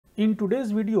In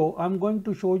today's video, I'm going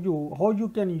to show you how you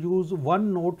can use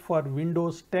OneNote for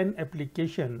Windows 10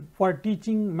 application for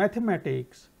teaching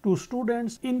mathematics to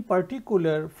students in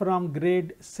particular from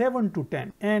grade 7 to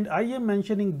 10. And I am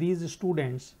mentioning these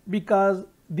students because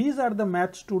these are the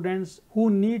math students who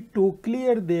need to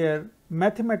clear their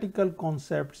mathematical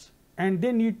concepts and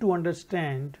they need to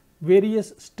understand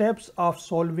various steps of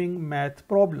solving math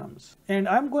problems. And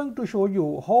I'm going to show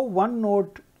you how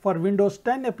OneNote for Windows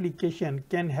 10 application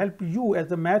can help you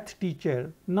as a math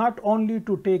teacher not only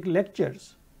to take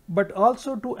lectures but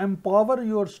also to empower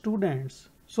your students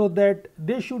so that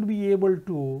they should be able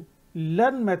to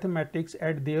learn mathematics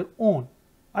at their own.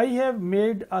 I have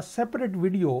made a separate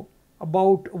video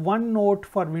about OneNote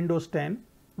for Windows 10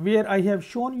 where I have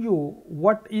shown you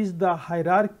what is the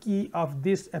hierarchy of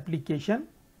this application.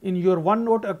 In your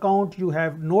OneNote account you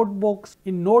have notebooks.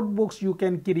 In notebooks you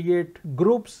can create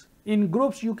groups. In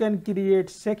groups you can create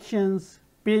sections,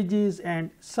 pages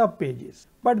and sub-pages.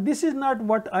 But this is not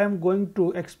what I am going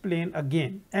to explain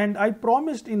again. And I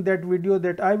promised in that video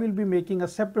that I will be making a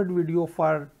separate video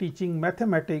for teaching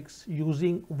mathematics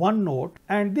using OneNote,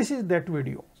 and this is that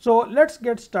video. So let's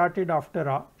get started after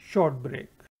a short break.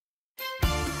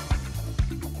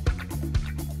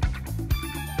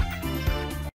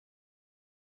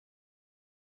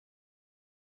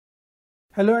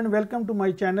 Hello and welcome to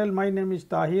my channel. My name is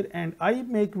Tahir and I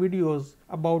make videos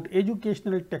about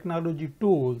educational technology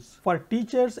tools for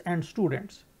teachers and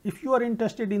students. If you are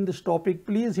interested in this topic,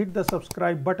 please hit the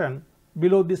subscribe button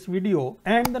below this video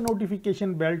and the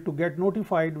notification bell to get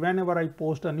notified whenever I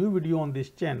post a new video on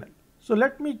this channel. So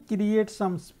let me create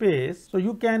some space so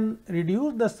you can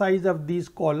reduce the size of these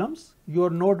columns, your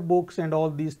notebooks and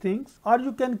all these things, or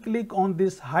you can click on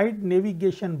this hide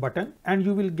navigation button and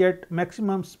you will get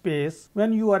maximum space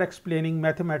when you are explaining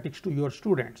mathematics to your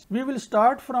students. We will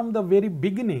start from the very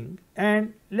beginning,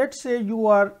 and let's say you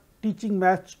are teaching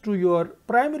maths to your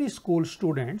primary school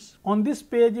students. On this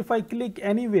page, if I click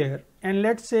anywhere and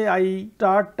let's say I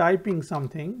start typing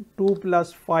something, 2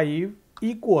 plus 5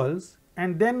 equals,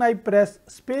 and then I press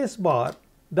space bar,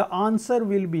 the answer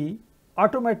will be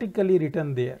automatically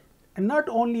written there. And not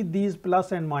only these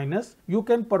plus and minus, you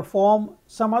can perform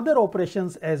some other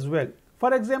operations as well.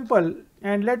 For example,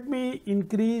 and let me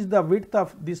increase the width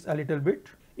of this a little bit.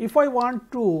 If I want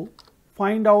to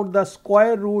find out the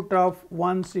square root of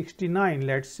 169,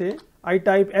 let's say, I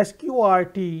type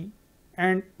sqrt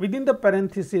and within the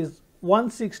parenthesis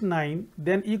 169,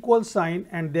 then equal sign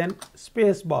and then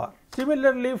space bar.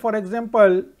 Similarly, for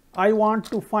example, I want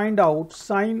to find out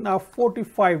sine of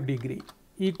 45 degree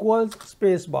equals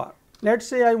space bar. Let's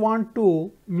say I want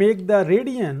to make the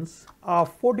radians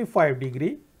of 45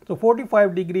 degree. So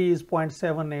 45 degree is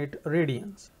 0.78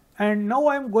 radians. And now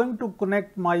I am going to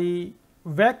connect my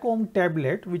Wacom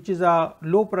tablet, which is a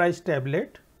low price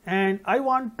tablet, and I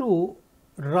want to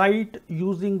write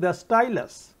using the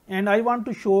stylus, and I want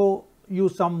to show you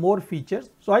some more features.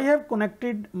 So I have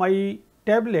connected my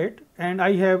tablet and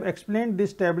I have explained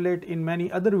this tablet in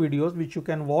many other videos which you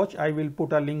can watch. I will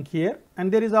put a link here,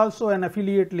 and there is also an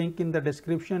affiliate link in the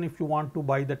description if you want to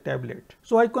buy the tablet.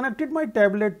 So I connected my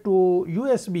tablet to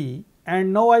USB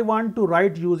and now I want to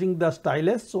write using the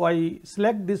stylus. So I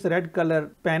select this red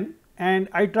color pen and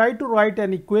I try to write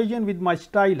an equation with my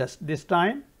stylus. This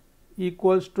time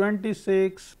equals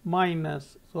 26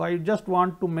 minus. So I just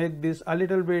want to make this a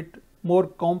little bit more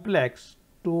complex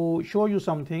to show you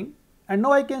something. And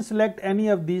now I can select any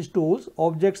of these tools,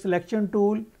 object selection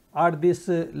tool or this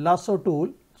lasso tool.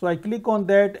 So I click on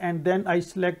that and then I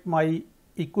select my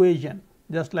equation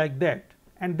just like that.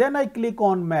 And then I click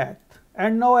on math.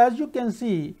 And now as you can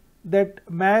see that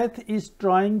math is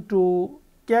trying to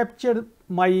capture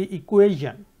my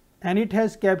equation and it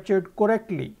has captured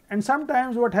correctly. And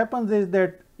sometimes what happens is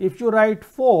that if you write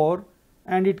 4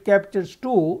 and it captures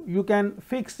 2, you can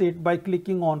fix it by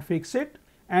clicking on fix it.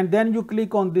 And then you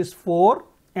click on this 4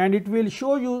 and it will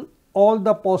show you all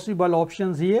the possible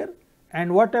options here,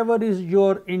 and whatever is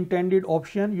your intended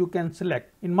option you can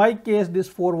select. In my case this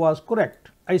 4 was correct.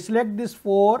 I select this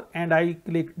 4 and I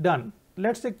click done.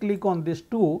 Let's say click on this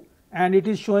 2 and it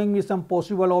is showing me some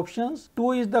possible options.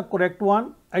 2 is the correct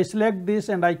one. I select this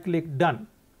and I click done.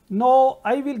 Now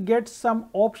I will get some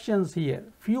options here,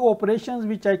 few operations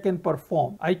which I can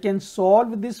perform. I can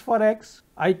solve this for x,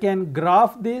 I can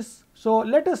graph this. So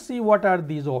let us see what are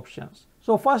these options.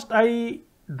 So first I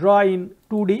draw in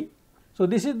 2D. So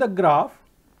this is the graph.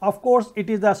 Of course it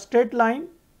is a straight line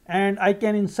and I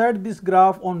can insert this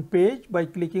graph on page by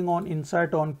clicking on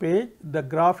insert on page. The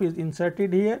graph is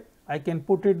inserted here. I can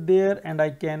put it there and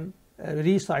I can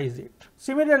resize it.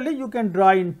 Similarly, you can draw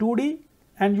in 2D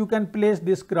and you can place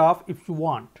this graph if you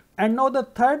want. And now the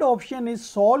third option is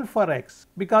solve for x,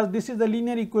 because this is the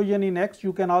linear equation in x.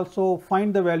 You can also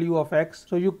find the value of x.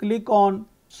 So you click on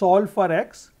solve for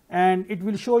x and it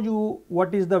will show you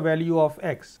what is the value of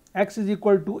x. X is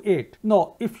equal to 8.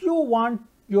 Now if you want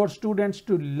your students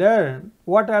to learn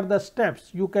what are the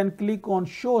steps, you can click on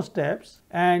show steps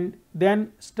and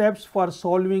then steps for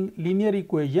solving linear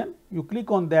equation. You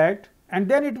click on that and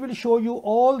then it will show you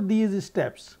all these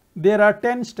steps. There are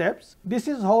 10 steps. This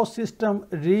is how system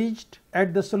reached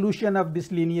at the solution of this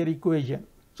linear equation.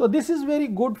 So this is very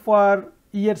good for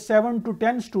year 7 to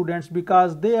 10 students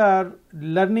because they are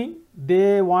learning.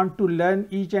 They want to learn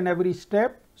each and every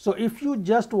step. So if you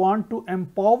just want to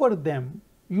empower them,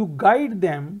 you guide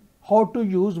them how to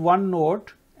use OneNote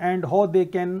and how they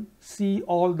can see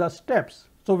all the steps.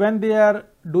 So when they are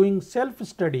doing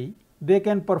self-study, they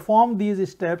can perform these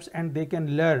steps and they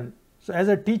can learn. So as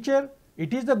a teacher,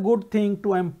 it is a good thing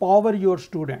to empower your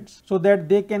students so that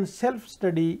they can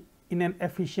self-study in an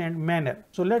efficient manner.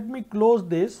 So let me close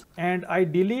this and I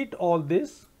delete all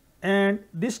this, and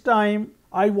this time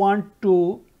I want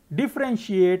to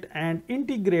differentiate and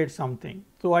integrate something.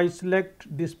 So I select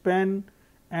this pen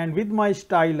and with my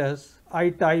stylus I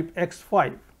type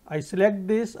x5. I select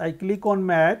this, I click on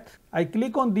math, I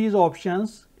click on these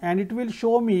options and it will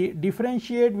show me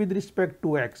differentiate with respect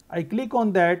to x. I click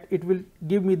on that, it will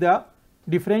give me the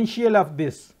differential of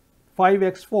this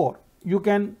 5x4. You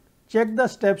can check the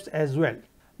steps as well.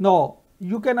 Now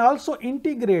you can also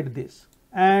integrate this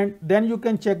and then you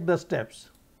can check the steps.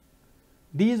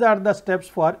 These are the steps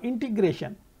for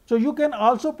integration. So you can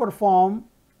also perform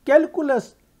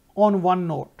calculus on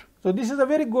OneNote. So this is a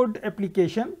very good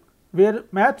application where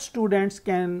math students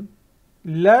can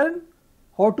learn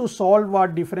how to solve a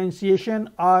differentiation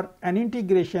or an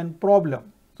integration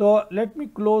problem. So let me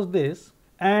close this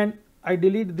and I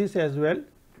delete this as well.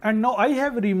 And now I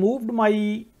have removed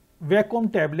my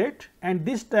Wacom tablet and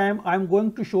this time I am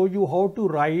going to show you how to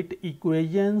write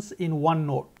equations in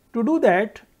OneNote. To do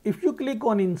that, if you click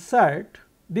on insert,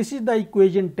 this is the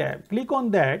equation tab. Click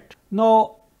on that.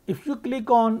 Now if you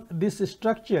click on these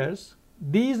structures,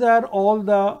 these are all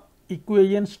the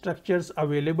equation structures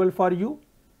available for you,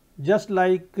 just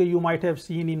like you might have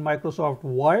seen in Microsoft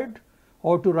Word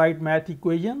how to write math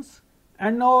equations.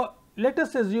 And now let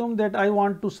us assume that I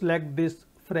want to select this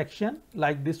fraction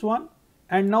like this one,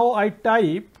 and now I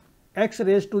type x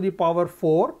raised to the power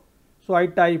 4. So I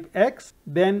type x,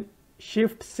 then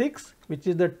shift 6, which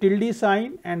is the tilde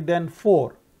sign, and then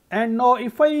 4. And now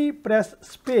if I press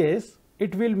space,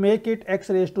 it will make it x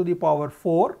raised to the power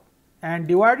 4 and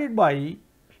divided by,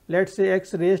 let's say,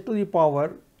 x raised to the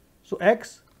power, so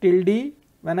x tilde,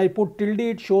 when I put tilde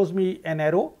it shows me an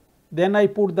arrow, then I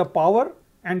put the power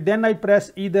and then I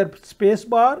press either space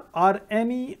bar or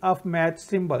any of math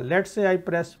symbol. Let's say I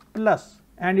press plus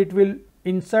and it will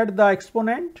insert the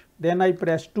exponent, then I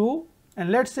press 2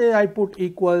 and let's say I put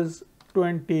equals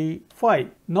 25.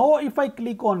 Now if I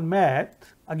click on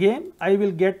math, again I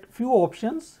will get few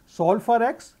options. Solve for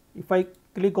x. If I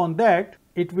click on that,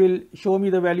 it will show me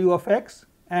the value of x,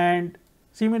 and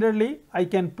similarly I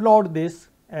can plot this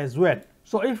as well.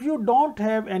 So if you don't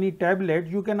have any tablet,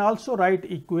 you can also write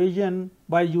equation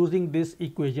by using this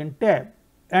equation tab,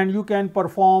 and you can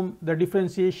perform the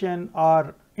differentiation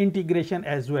or integration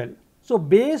as well. So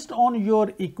based on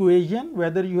your equation,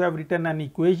 whether you have written an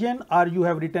equation or you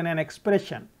have written an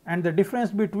expression, and the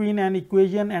difference between an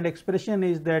equation and expression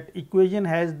is that equation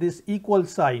has this equal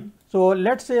sign. So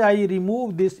let's say I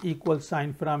remove this equal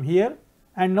sign from here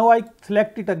and now I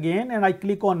select it again and I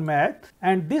click on math,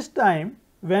 and this time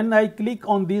when I click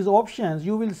on these options,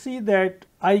 you will see that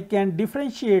I can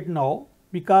differentiate now,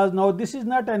 because now this is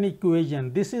not an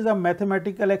equation, this is a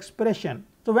mathematical expression.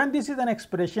 So when this is an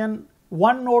expression,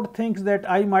 OneNote thinks that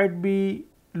I might be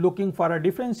looking for a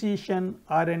differentiation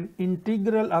or an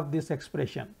integral of this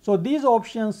expression. So these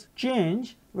options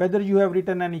change whether you have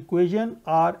written an equation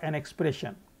or an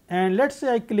expression. And let's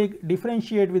say I click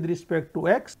differentiate with respect to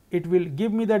x, it will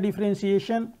give me the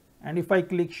differentiation. And if I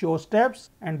click show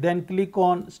steps and then click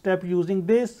on step using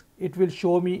this, it will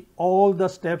show me all the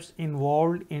steps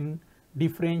involved in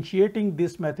differentiating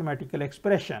this mathematical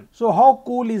expression. So how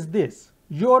cool is this?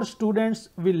 Your students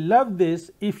will love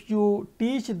this if you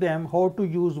teach them how to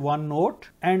use OneNote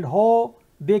and how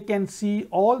they can see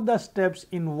all the steps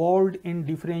involved in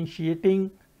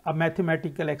differentiating a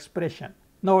mathematical expression.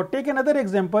 Now take another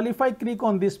example. If I click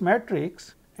on this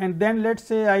matrix and then let's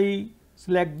say I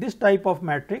select this type of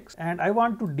matrix and I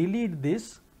want to delete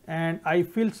this and I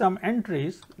fill some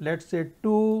entries, let's say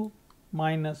 2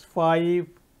 minus 5,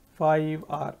 5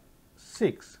 or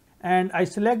 6, and I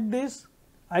select this,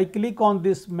 I click on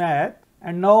this math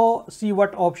And now see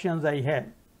what options I have.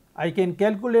 I can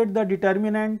calculate the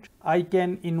determinant, I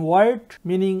can invert,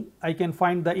 meaning I can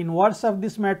find the inverse of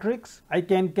this matrix, I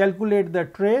can calculate the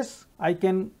trace, I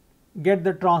can get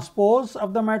the transpose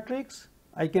of the matrix,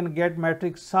 I can get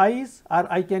matrix size,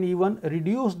 or I can even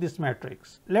reduce this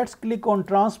matrix. Let's click on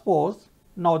transpose.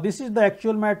 Now this is the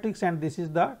actual matrix and this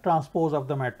is the transpose of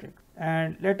the matrix.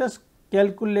 And let us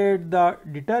calculate the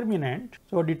determinant.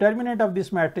 So determinant of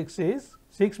this matrix is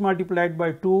 6 multiplied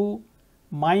by 2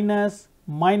 minus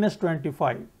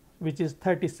 25, which is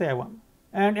 37.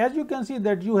 And as you can see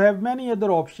that you have many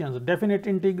other options: definite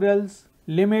integrals,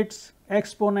 limits,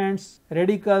 exponents,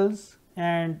 radicals,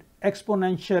 and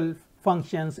exponential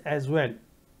functions as well.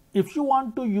 If you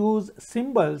want to use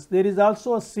symbols, there is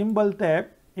also a symbol tab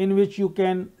in which you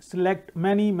can select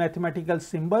many mathematical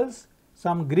symbols,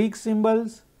 some Greek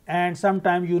symbols, and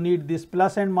sometimes you need this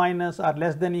plus and minus or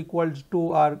less than equals to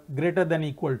or greater than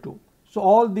equal to. So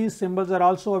all these symbols are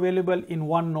also available in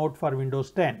OneNote for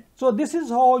Windows 10. So this is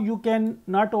how you can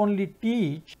not only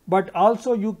teach, but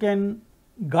also you can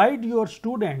guide your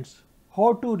students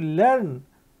how to learn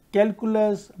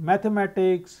calculus,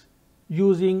 mathematics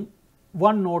using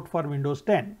OneNote for Windows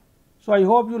 10. So I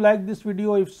hope you like this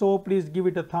video. If so, please give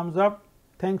it a thumbs up.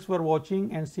 Thanks for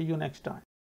watching and see you next time.